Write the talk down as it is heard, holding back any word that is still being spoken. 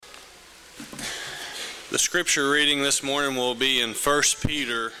The scripture reading this morning will be in 1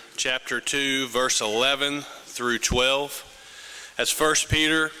 Peter chapter 2, verse 11 through 12. That's 1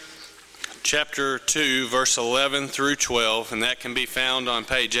 Peter chapter 2, verse 11 through 12, and that can be found on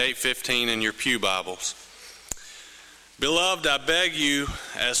page 815 in your pew Bibles. Beloved, I beg you,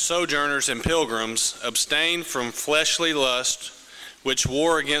 as sojourners and pilgrims, abstain from fleshly lust, which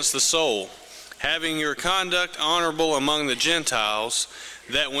war against the soul, having your conduct honorable among the Gentiles,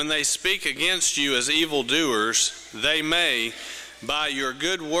 that when they speak against you as evildoers, they may, by your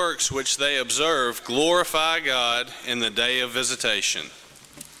good works which they observe, glorify God in the day of visitation.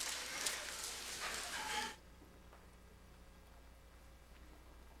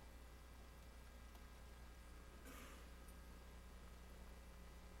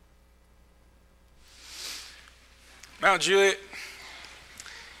 Mount Juliet,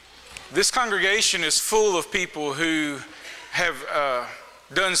 this congregation is full of people who have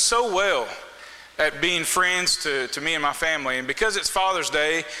done so well at being friends to me and my family. And because it's Father's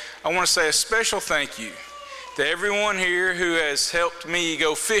Day, I want to say a special thank you to everyone here who has helped me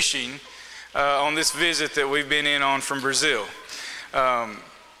go fishing on this visit that we've been in on from Brazil.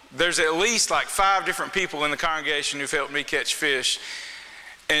 There's at least like 5 different people in the congregation who've helped me catch fish.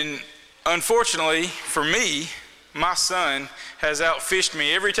 And unfortunately for me, my son has outfished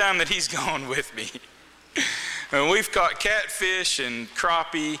me every time that he's gone with me. And we've caught catfish and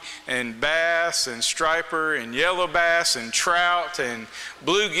crappie and bass and striper and yellow bass and trout and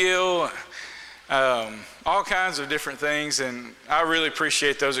bluegill, all kinds of different things. And I really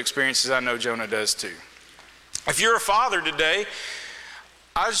appreciate those experiences. I know Jonah does too. If you're a father today,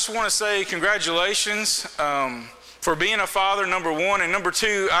 I just want to say congratulations for being a father, number one. And number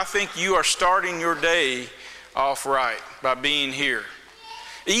two, I think you are starting your day off right by being here.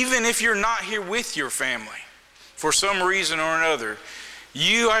 Even if you're not here with your family, for some reason or another,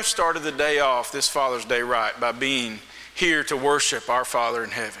 you have started the day off this Father's Day right by being here to worship our Father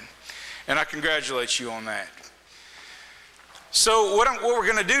in heaven. And I congratulate you on that. So what we're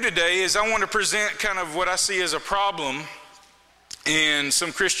going to do today is I want to present kind of what I see as a problem in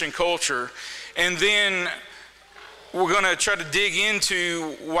some Christian culture. And then we're going to try to dig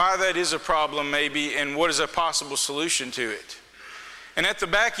into why that is a problem maybe and what is a possible solution to it. And at the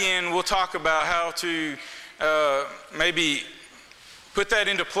back end, we'll talk about how to maybe put that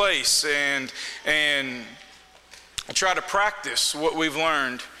into place and try to practice what we've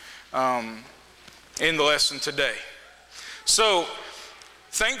learned in the lesson today. So,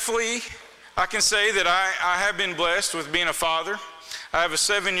 thankfully, I can say that I have been blessed with being a father. I have a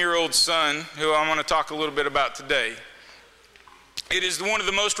 7-year-old son who I want to talk a little bit about today. It is one of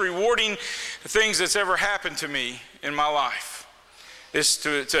the most rewarding things that's ever happened to me in my life, is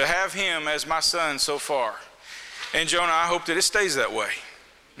to have him as my son so far. And Jonah, I hope that it stays that way.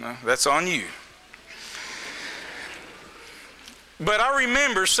 No, that's on you. But I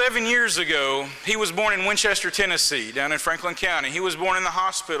remember 7 years ago, he was born in Winchester, Tennessee, down in Franklin County. He was born in the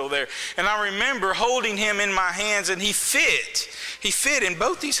hospital there. And I remember holding him in my hands, and he fit. He fit in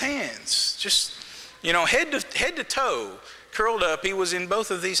both these hands. Just, head to toe, curled up. He was in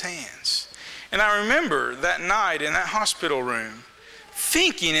both of these hands. And I remember that night in that hospital room,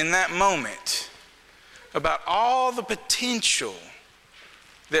 thinking in that moment about all the potential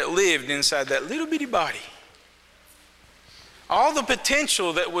that lived inside that little bitty body. All the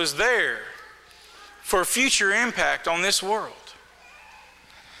potential that was there for future impact on this world.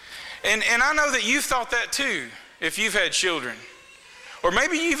 And I know that you've thought that too, if you've had children. Or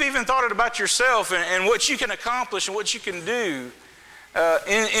maybe you've even thought it about yourself and what you can accomplish and what you can do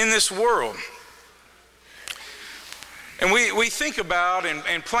in this world. And we think about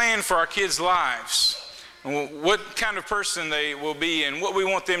and plan for our kids' lives, what kind of person they will be and what we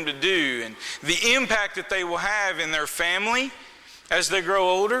want them to do, and the impact that they will have in their family as they grow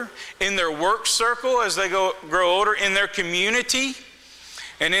older, in their work circle as they grow older, in their community,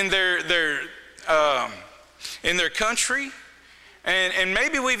 and in their country. And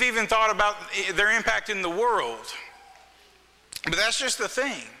maybe we've even thought about their impact in the world. But that's just the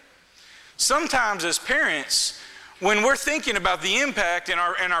thing. Sometimes as parents, when we're thinking about the impact in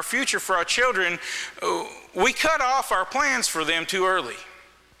our future for our children, we cut off our plans for them too early.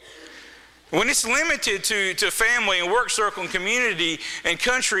 When it's limited to family and work circle and community and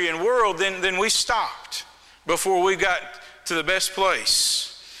country and world, then we stopped before we got to the best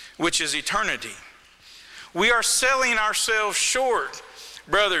place, which is eternity. We are selling ourselves short,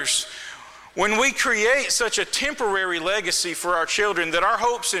 brothers, when we create such a temporary legacy for our children that our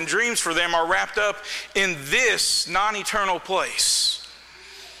hopes and dreams for them are wrapped up in this non-eternal place.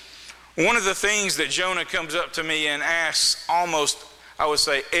 One of the things that Jonah comes up to me and asks almost, I would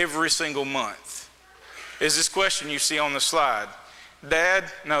say, every single month is this question you see on the slide. Dad,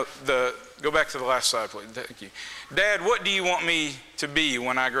 go back to the last slide, please. Thank you. Dad, what do you want me to be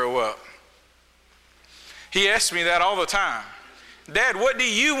when I grow up? He asks me that all the time. Dad, what do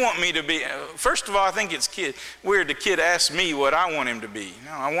you want me to be? First of all, I think it's weird the kid asks me what I want him to be.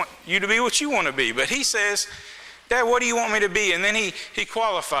 No, I want you to be what you want to be. But he says, Dad, what do you want me to be? And then he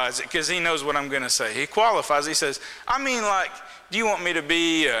qualifies it because he knows what I'm going to say. He qualifies. He says, I mean, like, do you want me to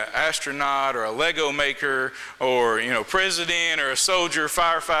be an astronaut or a Lego maker or, president or a soldier,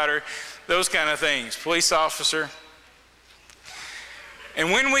 firefighter, those kind of things, police officer?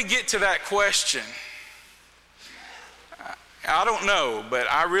 And when we get to that question, I don't know, but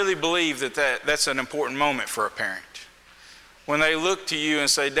I really believe that's an important moment for a parent. When they look to you and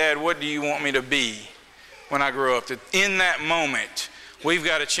say, Dad, what do you want me to be when I grow up? That in that moment, we've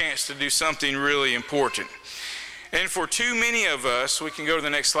got a chance to do something really important. And for too many of us, we can go to the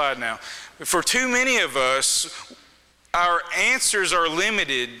next slide now. For too many of us, our answers are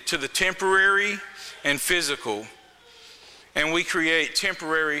limited to the temporary and physical, and we create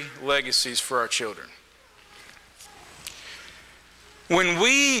temporary legacies for our children. When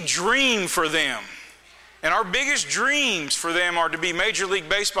we dream for them, and our biggest dreams for them are to be Major League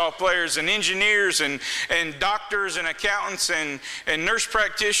Baseball players and engineers and doctors and accountants and nurse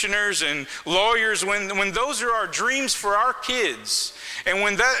practitioners and lawyers, when those are our dreams for our kids, and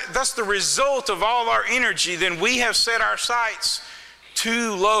when that's the result of all our energy, then we have set our sights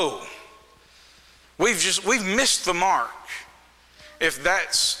too low. We've missed the mark if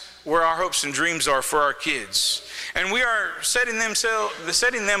that's where our hopes and dreams are for our kids. And we are setting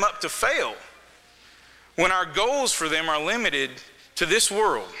them up to fail when our goals for them are limited to this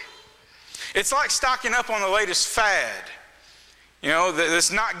world. It's like stocking up on the latest fad,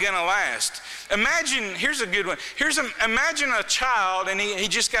 that's not going to last. Imagine, here's a good one. Imagine a child and he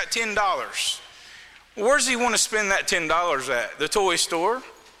just got $10. Where does he want to spend that $10 at? The toy store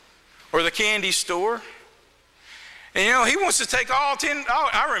or the candy store? And he wants to take all 10.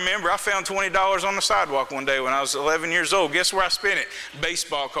 I remember I found $20 on the sidewalk one day when I was 11 years old. Guess where I spent it?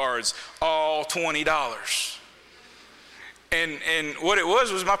 Baseball cards, all $20. And what it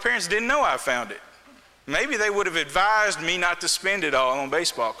was my parents didn't know I found it. Maybe they would have advised me not to spend it all on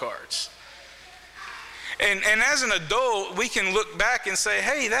baseball cards. And as an adult, we can look back and say,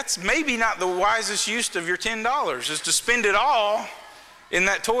 hey, that's maybe not the wisest use of your $10, is to spend it all in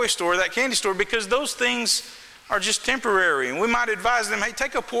that toy store, that candy store, because those things are just temporary. And we might advise them, hey,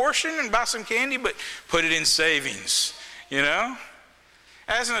 take a portion and buy some candy, but put it in savings,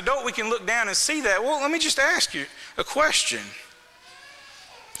 As an adult, we can look down and see that. Well, let me just ask you a question.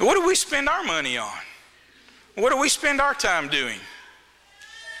 What do we spend our money on? What do we spend our time doing?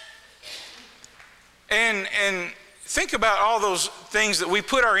 And think about all those things that we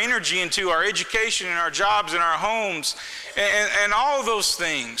put our energy into, our education and our jobs and our homes and all those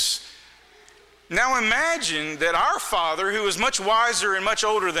things. Now imagine that our Father, who is much wiser and much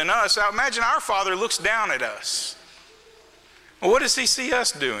older than us, imagine our Father looks down at us. Well, what does he see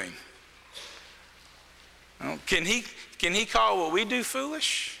us doing? Well, can he call what we do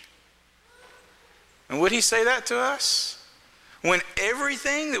foolish? And would he say that to us? When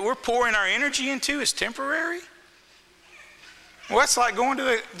everything that we're pouring our energy into is temporary? Well, that's like going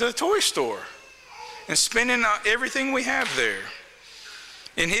to the toy store and spending everything we have there.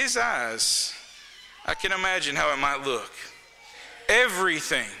 In his eyes, I can imagine how it might look.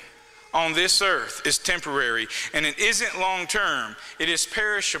 Everything on this earth is temporary, and it isn't long term. It is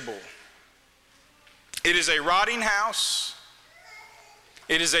perishable. It is a rotting house.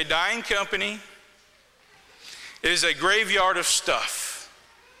 It is a dying company. It is a graveyard of stuff.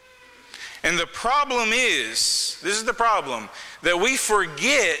 And the problem is, this is the problem, that we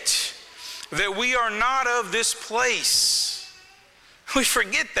forget that we are not of this place. We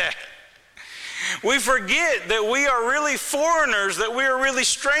forget that. We forget that we are really foreigners, that we are really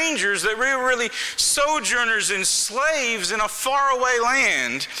strangers, that we are really sojourners and slaves in a faraway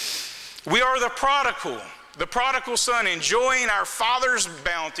land. We are the prodigal son, enjoying our Father's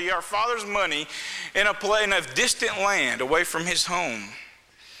bounty, our Father's money in a distant land away from his home.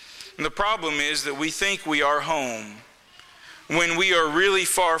 And the problem is that we think we are home when we are really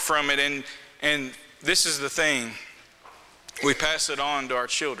far from it. And this is the thing, we pass it on to our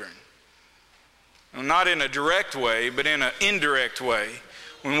children. Not in a direct way, but in an indirect way.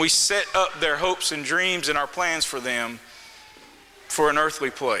 When we set up their hopes and dreams and our plans for them for an earthly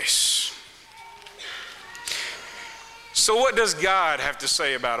place. So what does God have to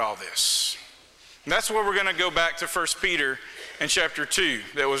say about all this? And that's where we're going to go back to 1 Peter in chapter 2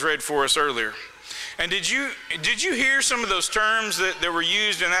 that was read for us earlier. And did you hear some of those terms that were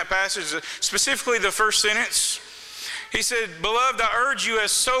used in that passage, specifically the first sentence? He said, beloved, I urge you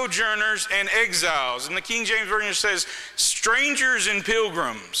as sojourners and exiles. And the King James Version says, strangers and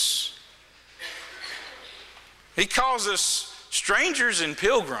pilgrims. He calls us strangers and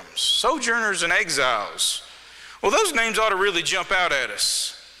pilgrims, sojourners and exiles. Well, those names ought to really jump out at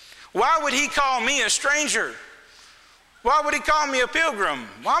us. Why would he call me a stranger? Why would he call me a pilgrim?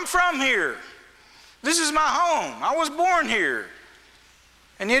 Well, I'm from here. This is my home. I was born here.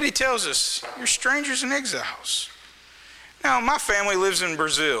 And yet he tells us, you're strangers and exiles. Now, my family lives in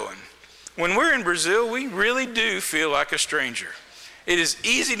Brazil, and when we're in Brazil, we really do feel like a stranger. It is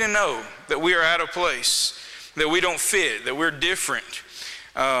easy to know that we are out of place, that we don't fit, that we're different.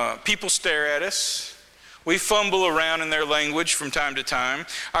 People stare at us. We fumble around in their language from time to time.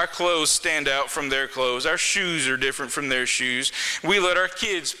 Our clothes stand out from their clothes. Our shoes are different from their shoes. We let our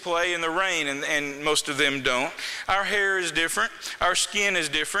kids play in the rain, and most of them don't. Our hair is different. Our skin is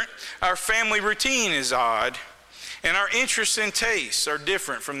different. Our family routine is odd. And our interests and tastes are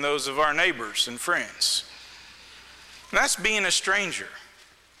different from those of our neighbors and friends. And that's being a stranger.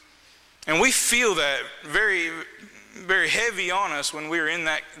 And we feel that very, very heavy on us when we're in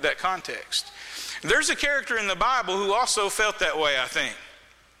that context. There's a character in the Bible who also felt that way, I think.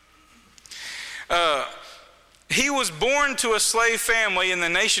 He was born to a slave family in the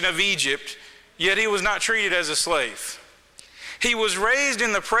nation of Egypt, yet he was not treated as a slave. He was raised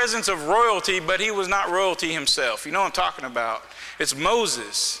in the presence of royalty, but he was not royalty himself. You know what I'm talking about? It's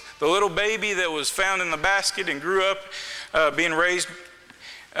Moses, the little baby that was found in the basket and grew up being raised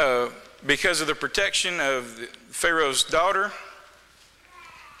because of the protection of Pharaoh's daughter.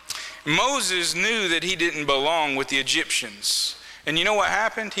 Moses knew that he didn't belong with the Egyptians. And you know what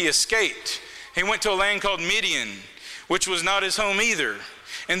happened? He escaped. He went to a land called Midian, which was not his home either.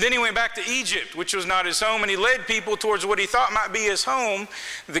 And then he went back to Egypt, which was not his home, and he led people towards what he thought might be his home,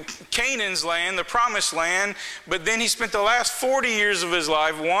 the Canaan's land, the promised land. But then he spent the last 40 years of his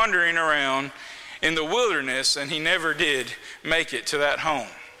life wandering around in the wilderness, and he never did make it to that home.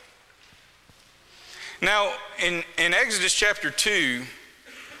 Now, in Exodus chapter 2,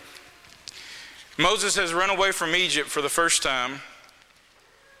 Moses has run away from Egypt for the first time,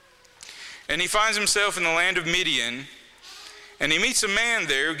 and he finds himself in the land of Midian. And he meets a man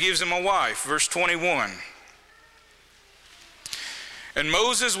there who gives him a wife. Verse 21. And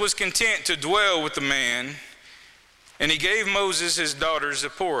Moses was content to dwell with the man, and he gave Moses his daughter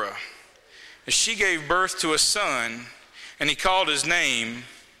Zipporah. And she gave birth to a son, and he called his name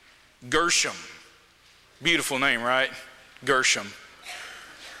Gershom. Beautiful name, right? Gershom.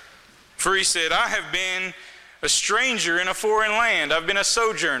 For he said, I have been a stranger in a foreign land. I've been a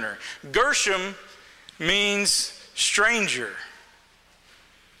sojourner. Gershom means stranger.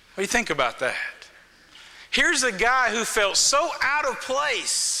 What do you think about that? Here's a guy who felt so out of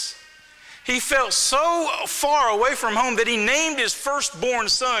place. He felt so far away from home that he named his firstborn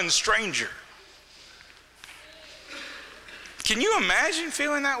son Stranger. Can you imagine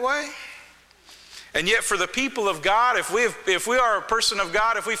feeling that way? And yet for the people of God, if we are a person of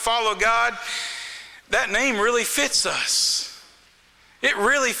God, if we follow God, that name really fits us. It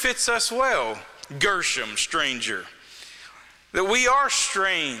really fits us well. Gershom, stranger. That we are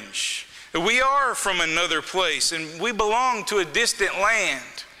strange, that we are from another place, and we belong to a distant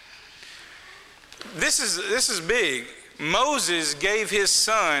land. This is big. Moses gave his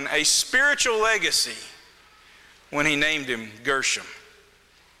son a spiritual legacy when he named him Gershom,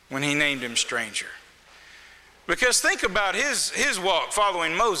 when he named him stranger. Because think about his walk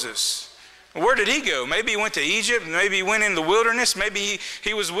following Moses. Where did he go? Maybe he went to Egypt, maybe he went in the wilderness, maybe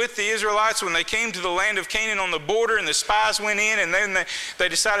he was with the Israelites when they came to the land of Canaan on the border, and the spies went in, and then they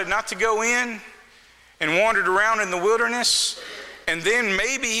decided not to go in and wandered around in the wilderness. And then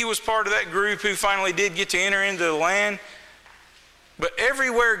maybe he was part of that group who finally did get to enter into the land. But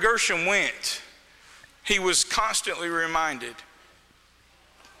everywhere Gershom went, he was constantly reminded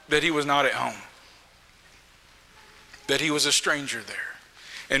that he was not at home, that he was a stranger there.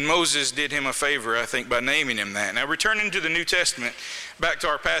 And Moses did him a favor, I think, by naming him that. Now, returning to the New Testament, back to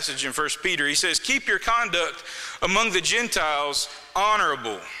our passage in 1 Peter, he says, keep your conduct among the Gentiles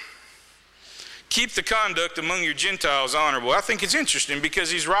honorable. Keep the conduct among your Gentiles honorable. I think it's interesting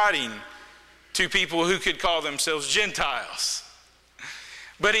because he's writing to people who could call themselves Gentiles.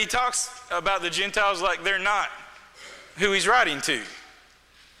 But he talks about the Gentiles like they're not who he's writing to.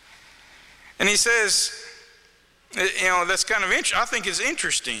 And he says, you know, that's kind of interesting. I think it's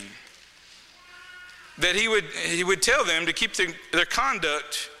interesting that he would tell them to keep their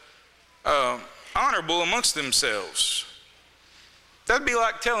conduct honorable amongst themselves. That'd be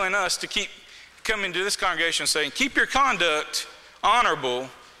like telling us to keep come into this congregation saying, keep your conduct honorable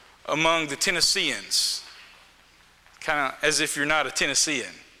among the Tennesseans. Kind of as if you're not a Tennessean.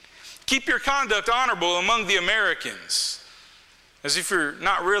 Keep your conduct honorable among the Americans, as if you're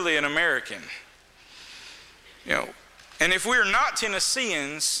not really an American. You know, and if we're not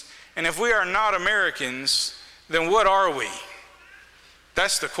Tennesseans, and if we are not Americans, then what are we?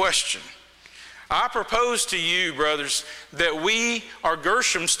 That's the question. I propose to you, brothers, that we are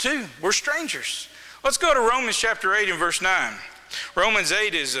Gershom's too. We're strangers. Let's go to Romans chapter 8 and verse 9. Romans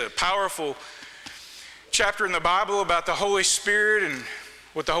 8 is a powerful chapter in the Bible about the Holy Spirit and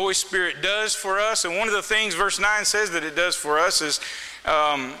what the Holy Spirit does for us. And one of the things verse 9 says that it does for us is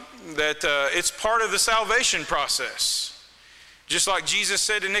that it's part of the salvation process. Just like Jesus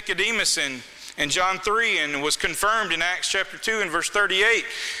said to Nicodemus in John 3 and was confirmed in Acts chapter 2 and verse 38,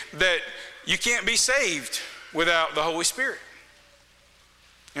 that you can't be saved without the Holy Spirit.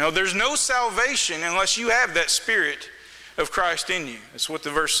 You know, there's no salvation unless you have that Spirit of Christ in you. That's what the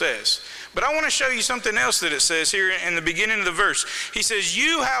verse says. But I want to show you something else that it says here in the beginning of the verse. He says,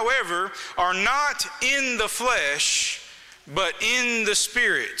 you, however, are not in the flesh, but in the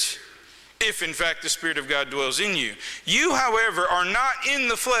Spirit, if in fact the Spirit of God dwells in you. You, however, are not in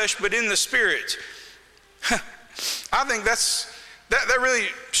the flesh, but in the Spirit. I think that really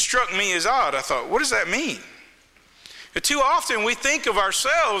struck me as odd. I thought, what does that mean? But too often we think of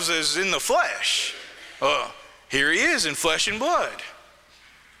ourselves as in the flesh. Here he is in flesh and blood.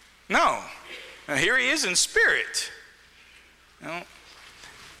 No, now here he is in spirit. You know,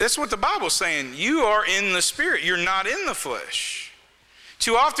 that's what the Bible's saying. You are in the Spirit. You're not in the flesh.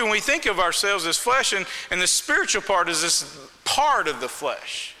 Too often we think of ourselves as flesh, and the spiritual part is this part of the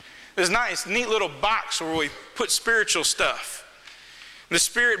flesh. There's nice, neat little box where we put spiritual stuff. The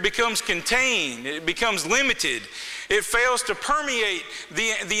Spirit becomes contained. It becomes limited. It fails to permeate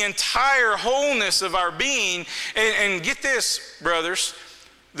the entire wholeness of our being. And get this, brothers,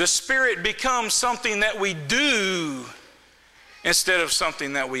 the Spirit becomes something that we do instead of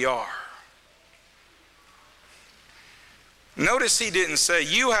something that we are. Notice he didn't say,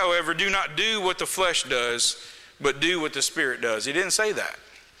 you, however, do not do what the flesh does, but do what the Spirit does. He didn't say that.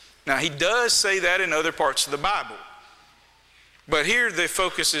 Now, he does say that in other parts of the Bible. But here the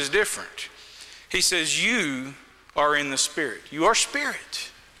focus is different. He says, you are in the Spirit. You are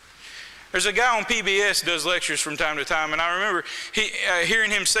spirit. There's a guy on PBS does lectures from time to time, and I remember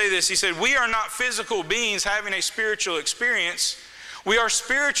hearing him say this. He said, we are not physical beings having a spiritual experience. We are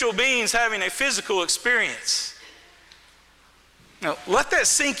spiritual beings having a physical experience. Now, let that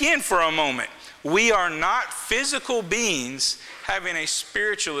sink in for a moment. We are not physical beings having a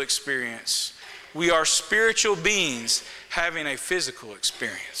spiritual experience. We are spiritual beings having a physical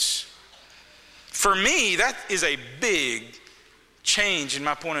experience. For me, that is a big change in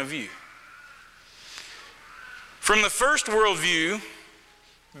my point of view. From the first worldview,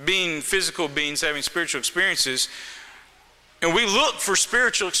 being physical beings having spiritual experiences, and we look for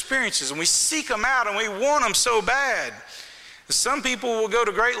spiritual experiences and we seek them out and we want them so bad. Some people will go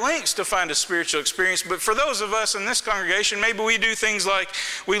to great lengths to find a spiritual experience, but for those of us in this congregation, maybe we do things like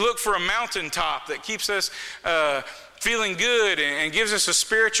we look for a mountaintop that keeps us feeling good and gives us a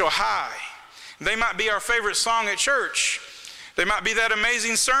spiritual high. They might be our favorite song at church. They might be that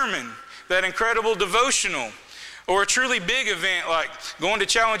amazing sermon, that incredible devotional, or a truly big event like going to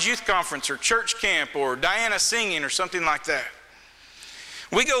Challenge Youth Conference or church camp or Diana singing or something like that.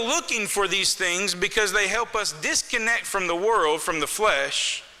 We go looking for these things because they help us disconnect from the world, from the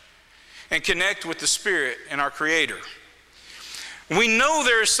flesh, and connect with the Spirit and our Creator. We know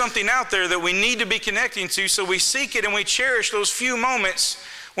there is something out there that we need to be connecting to, so we seek it and we cherish those few moments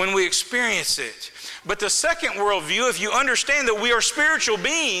when we experience it. But the second worldview, if you understand that we are spiritual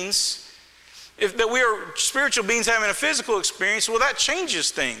beings, that we are spiritual beings having a physical experience, well, that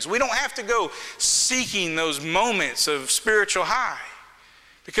changes things. We don't have to go seeking those moments of spiritual high,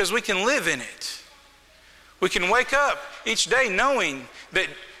 because we can live in it. We can wake up each day knowing that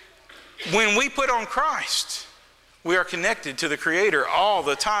when we put on Christ, we are connected to the Creator all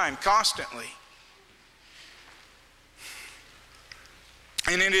the time, constantly.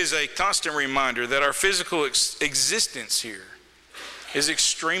 And it is a constant reminder that our physical existence here is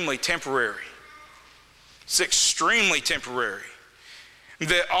extremely temporary. It's extremely temporary.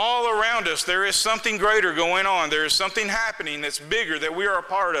 That all around us there is something greater going on. There is something happening that's bigger that we are a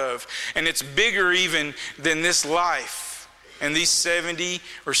part of. And it's bigger even than this life and these 70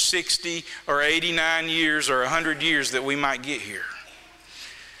 or 60 or 89 years or 100 years that we might get here.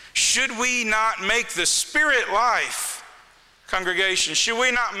 Should we not make the Spirit life, congregation, should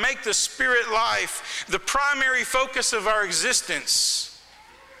we not make the Spirit life the primary focus of our existence?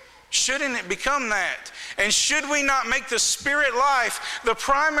 Shouldn't it become that? And should we not make the spirit life the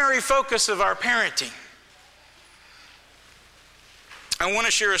primary focus of our parenting? I want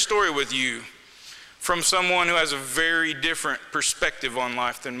to share a story with you from someone who has a very different perspective on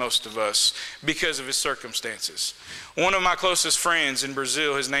life than most of us because of his circumstances. One of my closest friends in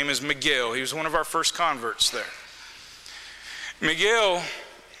Brazil, his name is Miguel. He was one of our first converts there. Miguel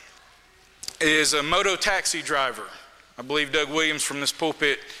is a moto taxi driver. I believe Doug Williams from this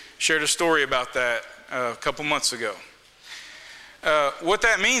pulpit shared a story about that a couple months ago. What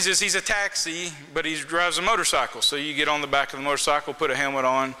that means is he's a taxi, but he drives a motorcycle. So you get on the back of the motorcycle, put a helmet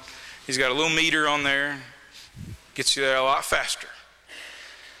on. He's got a little meter on there. Gets you there a lot faster.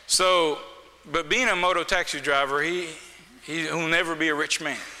 So, but being a moto taxi driver, he'll never be a rich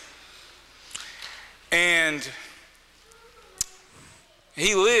man. And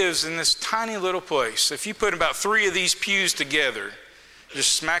he lives in this tiny little place. If you put about 3 of these pews together,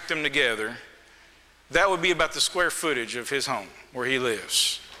 just smack them together, that would be about the square footage of his home where he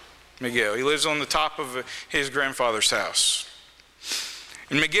lives. Miguel, he lives on the top of his grandfather's house.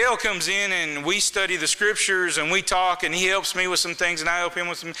 And Miguel comes in and we study the scriptures and we talk, and he helps me with some things and I help him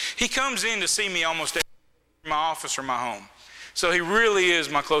with some. He comes in to see me almost every day in my office or my home. So he really is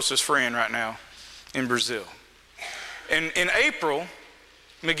my closest friend right now in Brazil. And in April,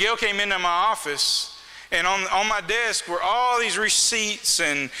 Miguel came into my office, and on my desk were all these receipts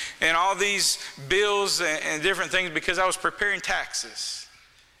and all these bills and different things because I was preparing taxes.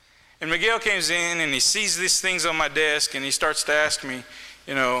 And Miguel comes in and he sees these things on my desk and he starts to ask me,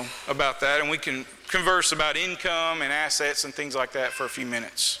 about that. And we can converse about income and assets and things like that for a few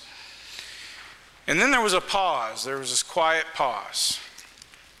minutes. And then there was a pause. There was this quiet pause.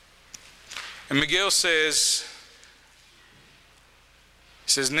 And Miguel says,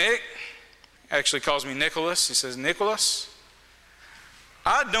 Nick, actually calls me Nicholas. He says, Nicholas,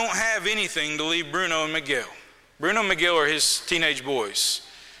 I don't have anything to leave Bruno and Miguel. Bruno and Miguel are his teenage boys.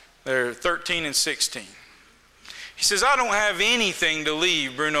 They're 13 and 16. He says, I don't have anything to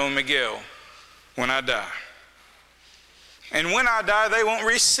leave Bruno and Miguel when I die. And when I die, they won't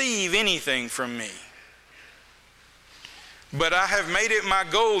receive anything from me. But I have made it my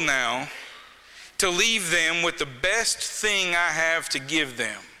goal now to leave them with the best thing I have to give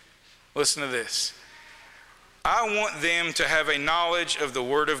them. Listen to this. I want them to have a knowledge of the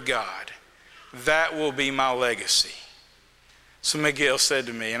Word of God. That will be my legacy. So Miguel said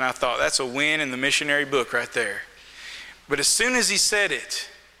to me, and I thought, that's a win in the missionary book right there. But as soon as he said it,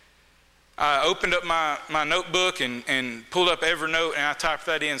 I opened up my notebook and pulled up Evernote, and I typed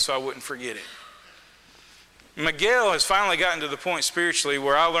that in so I wouldn't forget it. Miguel has finally gotten to the point spiritually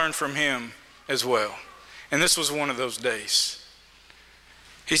where I learned from him as well. And this was one of those days.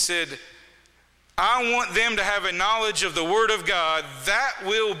 He said, I want them to have a knowledge of the Word of God. That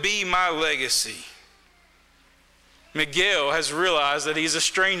will be my legacy. Miguel has realized that he's a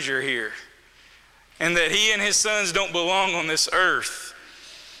stranger here and that he and his sons don't belong on this earth.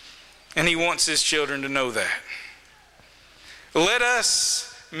 And he wants his children to know that. Let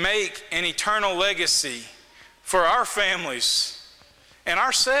us make an eternal legacy for our families and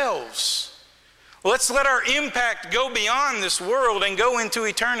ourselves. Let's let our impact go beyond this world and go into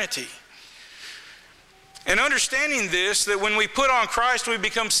eternity. And understanding this, that when we put on Christ, we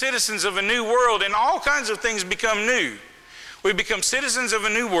become citizens of a new world, and all kinds of things become new. We become citizens of a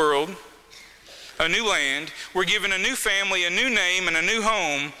new world, a new land. We're given a new family, a new name, and a new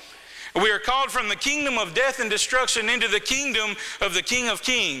home. We are called from the kingdom of death and destruction into the kingdom of the King of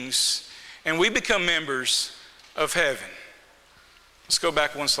Kings, and we become members of heaven. Let's go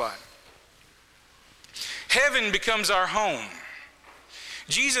back one slide. Heaven becomes our home.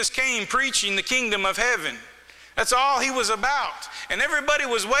 Jesus came preaching the kingdom of heaven. That's all he was about. And everybody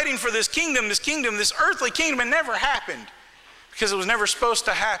was waiting for this kingdom, this earthly kingdom. It never happened because it was never supposed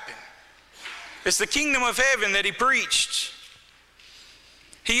to happen. It's the kingdom of heaven that he preached.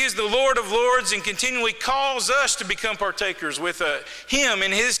 He is the Lord of lords and continually calls us to become partakers with him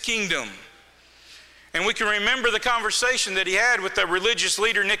in his kingdom. And we can remember the conversation that he had with the religious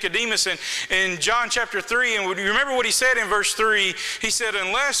leader Nicodemus in John chapter 3. And you remember what he said in verse 3? He said,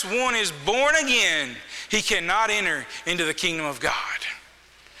 unless one is born again, he cannot enter into the kingdom of God.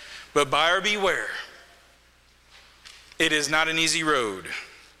 But buyer beware. It is not an easy road.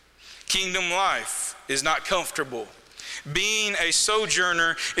 Kingdom life is not comfortable. Being a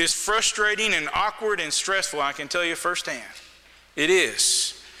sojourner is frustrating and awkward and stressful. I can tell you firsthand. It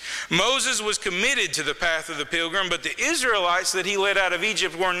is. Moses was committed to the path of the pilgrim, but the Israelites that he led out of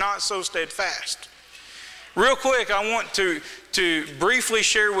Egypt were not so steadfast. Real quick, I want to briefly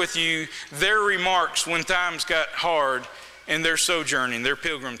share with you their remarks when times got hard in their sojourning, their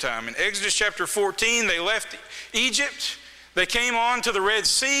pilgrim time. In Exodus chapter 14, they left Egypt. They came on to the Red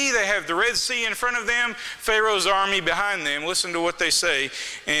Sea. They have the Red Sea in front of them, Pharaoh's army behind them. Listen to what they say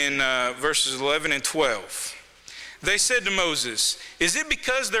in verses 11 and 12. They said to Moses, "Is it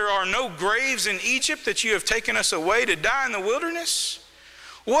because there are no graves in Egypt that you have taken us away to die in the wilderness?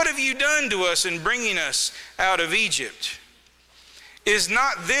 What have you done to us in bringing us out of Egypt? Is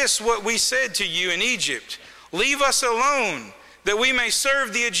not this what we said to you in Egypt? Leave us alone, that we may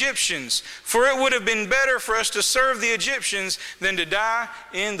serve the Egyptians. For it would have been better for us to serve the Egyptians than to die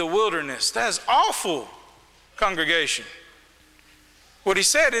in the wilderness." That is awful, congregation. What he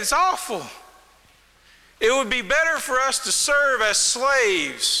said is awful. It would be better for us to serve as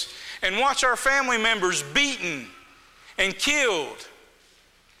slaves and watch our family members beaten and killed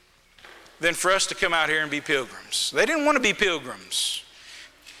than for us to come out here and be pilgrims. They didn't want to be pilgrims.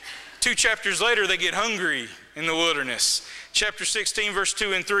 2 chapters later, they get hungry in the wilderness. Chapter 16, verse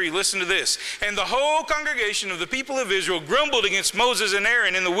 2 and 3, listen to this. "And the whole congregation of the people of Israel grumbled against Moses and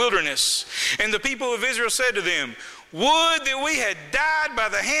Aaron in the wilderness. And the people of Israel said to them, 'Would that we had died by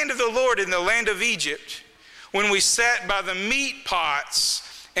the hand of the Lord in the land of Egypt, when we sat by the meat pots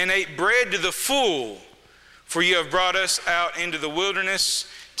and ate bread to the full. For you have brought us out into the wilderness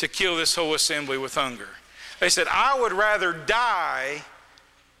to kill this whole assembly with hunger.'" They said, "I would rather die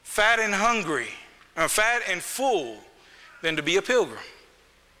fat and hungry, fat and full, than to be a pilgrim."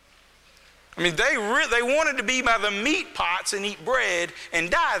 I mean, they wanted to be by the meat pots and eat bread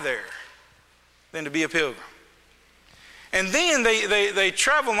and die there than to be a pilgrim. And then they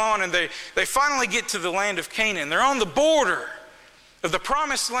travel on, and they finally get to the land of Canaan. They're on the border of the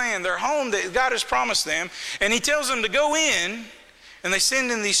promised land, their home that God has promised them. And he tells them to go in, and they send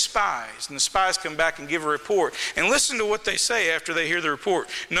in these spies. And the spies come back and give a report. And listen to what they say after they hear the report.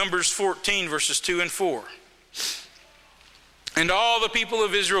 Numbers 14, verses 2 and 4. "And all the people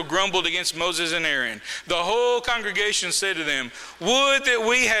of Israel grumbled against Moses and Aaron. The whole congregation said to them, 'Would that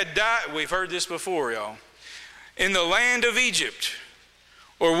we had died,'" we've heard this before, y'all, "'in the land of Egypt,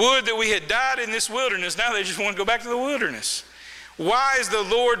 or would that we had died in this wilderness.'" Now they just want to go back to the wilderness. "Why is the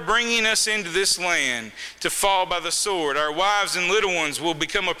Lord bringing us into this land to fall by the sword? Our wives and little ones will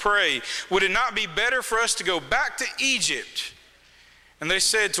become a prey. Would it not be better for us to go back to Egypt?' And they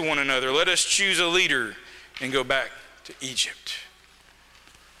said to one another, 'Let us choose a leader and go back to Egypt.'"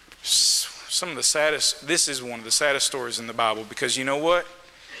 This is one of the saddest stories in the Bible, because you know what?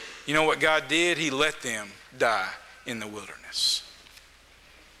 You know what God did? He let them die in the wilderness.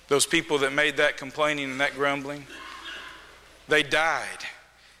 Those people that made that complaining and that grumbling, they died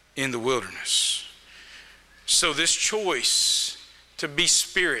in the wilderness. So this choice to be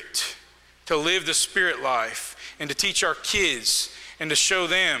spirit, to live the spirit life, and to teach our kids and to show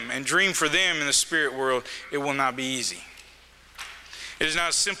them and dream for them in the spirit world, it will not be easy. It is not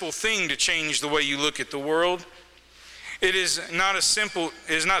a simple thing to change the way you look at the world. It is not simple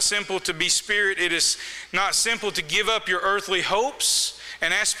to be spirit. It is not simple to give up your earthly hopes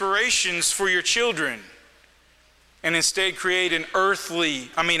and aspirations for your children and instead create an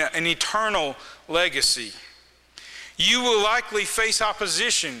eternal legacy. You will likely face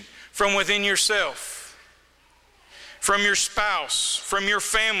opposition from within yourself, from your spouse, from your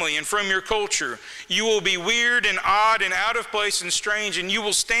family, and from your culture. You will be weird and odd and out of place and strange, and you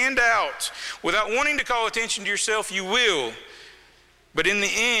will stand out. Without wanting to call attention to yourself, you will. But in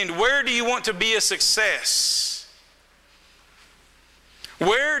the end, where do you want to be a success?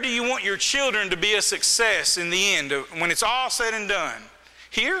 Where do you want your children to be a success in the end, when it's all said and done?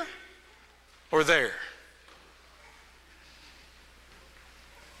 Here or there?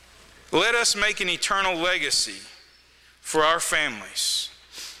 Let us make an eternal legacy for our families.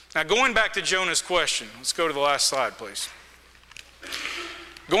 Now, going back to Jonah's question, let's go to the last slide, please.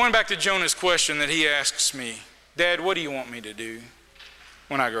 Going back to Jonah's question that he asks me, "Dad, what do you want me to do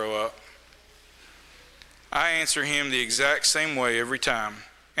when I grow up?" I answer him the exact same way every time,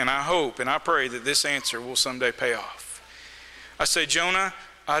 and I hope and I pray that this answer will someday pay off. I say, "Jonah,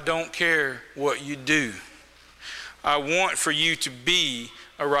 I don't care what you do. I want for you to be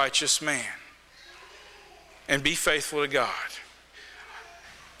a righteous man and be faithful to God."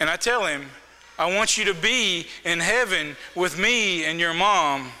 And I tell him, "I want you to be in heaven with me and your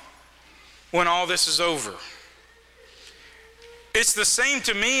mom when all this is over." It's the same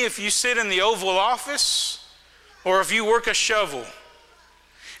to me if you sit in the Oval Office or if you work a shovel.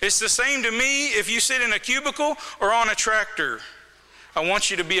 It's the same to me if you sit in a cubicle or on a tractor. I want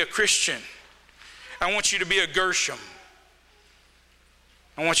you to be a Christian. I want you to be a Gershom.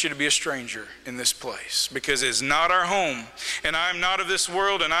 I want you to be a stranger in this place, because it's not our home. And I am not of this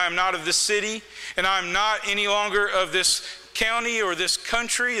world, and I am not of this city, and I am not any longer of this county or this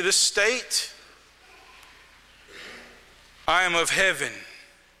country or this state. I am of heaven.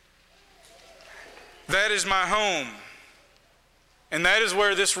 That is my home. And that is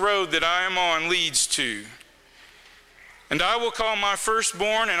where this road that I am on leads to. And I will call my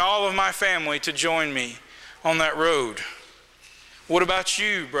firstborn and all of my family to join me on that road. What about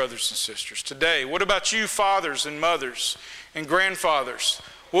you, brothers and sisters, today? What about you, fathers and mothers and grandfathers?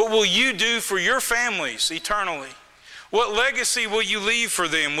 What will you do for your families eternally? What legacy will you leave for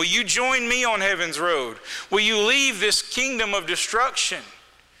them? Will you join me on heaven's road? Will you leave this kingdom of destruction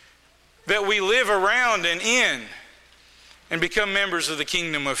that we live around and in, and become members of the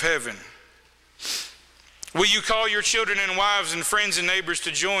kingdom of heaven? Will you call your children and wives and friends and neighbors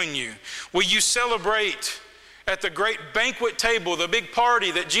to join you? Will you celebrate at the great banquet table, the big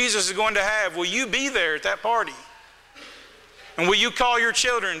party that Jesus is going to have? Will you be there at that party? And will you call your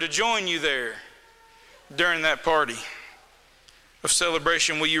children to join you there during that party of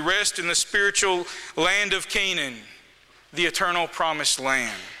celebration? Will you rest in the spiritual land of Canaan, the eternal promised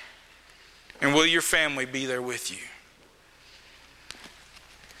land? And will your family be there with you?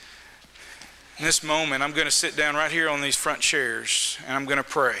 In this moment, I'm going to sit down right here on these front chairs, and I'm going to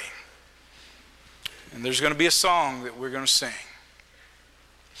pray. And there's going to be a song that we're going to sing.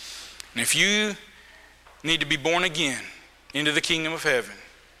 And if you need to be born again into the kingdom of heaven,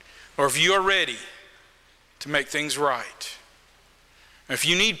 or if you are ready to make things right, if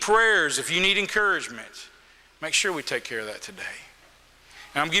you need prayers, if you need encouragement, make sure we take care of that today.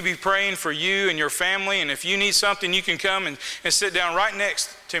 And I'm going to be praying for you and your family, and if you need something, you can come and sit down right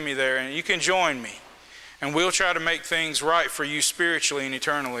next to me there, and you can join me. And we'll try to make things right for you spiritually and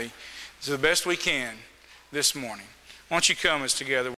eternally to the best we can this morning. Why don't you come as together?